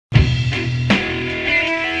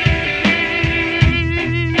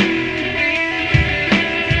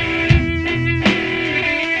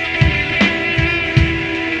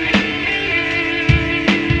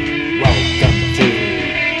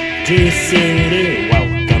G-City,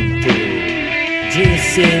 welcome to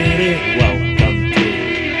G-City, welcome to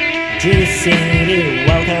G-City,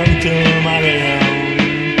 welcome to my realm.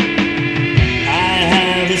 I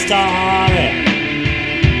have a story,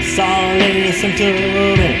 so listen to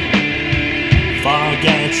me.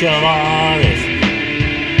 Forget your worries,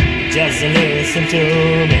 just listen to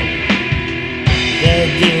me. The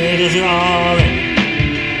guitar's roaring,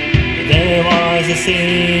 the voice is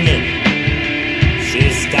singing. She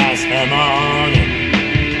starts her morning,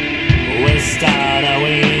 we start a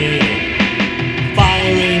winning.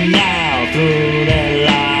 Firing now through the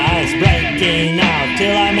lights, breaking out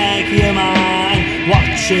till I make you mine.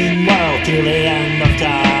 Watching world till the end of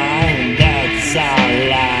time, that's our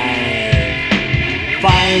life.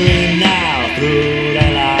 Firing now through the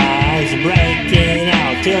lights, breaking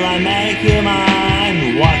out till I make you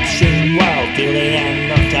mine. Watching world till the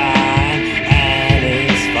end of time, and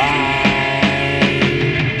it's fine.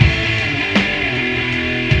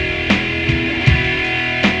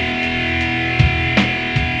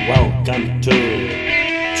 Welcome to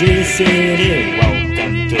G-City,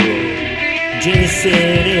 welcome to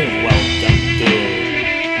G-City, welcome to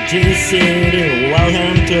G-City,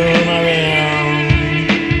 welcome to my realm.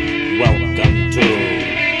 Welcome to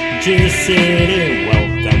G-City,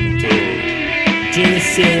 welcome to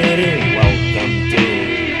G-City, welcome to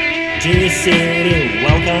G-City,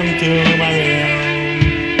 welcome to my realm.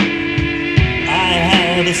 I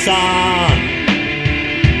have a song,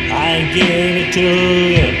 I give it to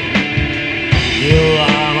you. You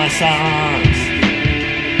are my songs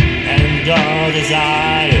and your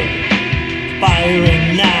desire.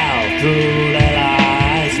 Firing now through the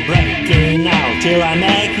lights, breaking out till I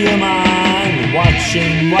make you mine.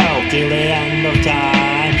 Watching world till the end of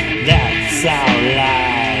time, that's our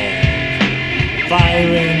life.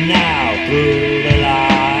 Firing now through the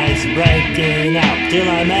lights, breaking out till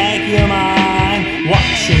I make you mine.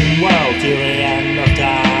 Watching world till the end of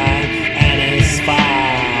time, and it's fine.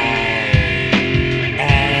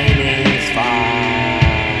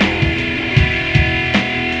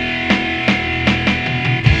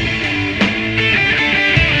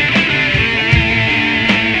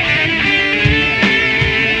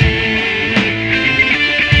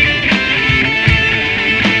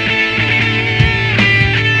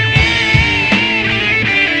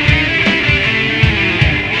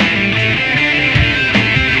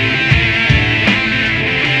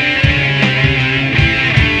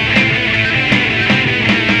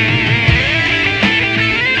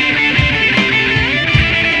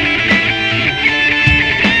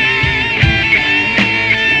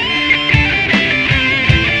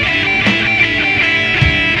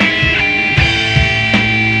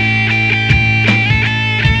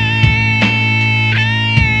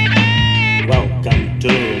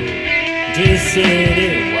 G-City,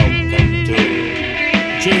 welcome to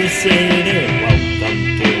G-City, welcome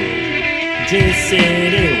to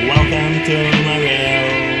G-City, welcome to my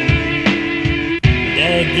realm.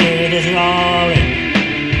 The guitar's roaring,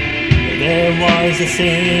 the voice is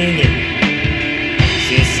singing.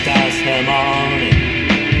 She starts her morning,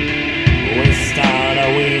 we start a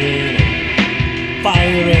winning.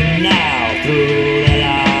 Firing now through the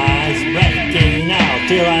lights, breaking out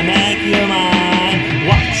till I make you mine.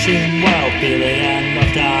 Watching world till the end of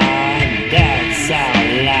time, that's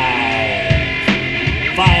our life.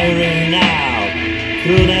 Firing out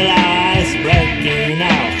through the lights, breaking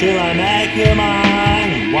out till I make you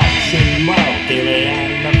mine. Watching world till the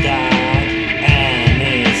end of time, and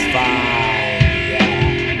it's fine, yeah.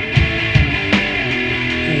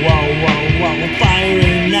 Whoa, whoa, whoa.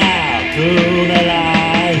 Firing out through the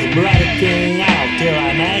lights, breaking out till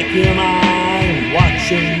I make you mine.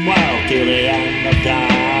 Watching world till the end of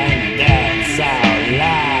time, that's our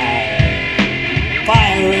life.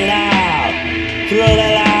 Firing out through the